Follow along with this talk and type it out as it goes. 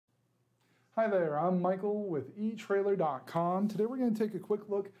Hi there, I'm Michael with etrailer.com. Today we're going to take a quick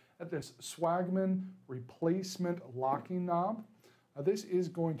look at this Swagman Replacement Locking Knob. This is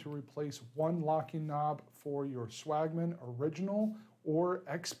going to replace one locking knob for your Swagman Original or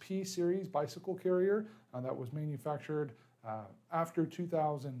XP series bicycle carrier that was manufactured after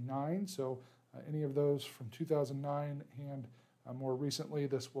 2009. So any of those from 2009 and more recently,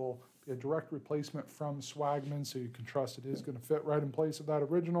 this will be a direct replacement from Swagman, so you can trust it is going to fit right in place of that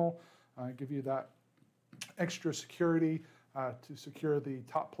original. Give you that extra security to secure the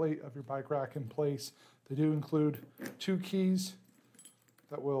top plate of your bike rack in place. They do include two keys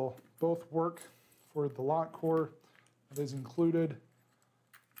that will both work for the lock core that is included.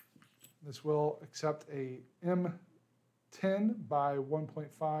 This will accept a M10 by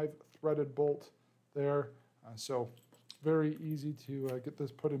 1.5 threaded bolt there. So very easy to get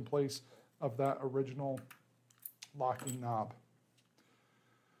this put in place of that original locking knob.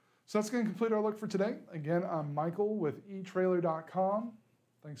 So that's going to complete our look for today. Again, I'm Michael with etrailer.com.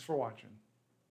 Thanks for watching.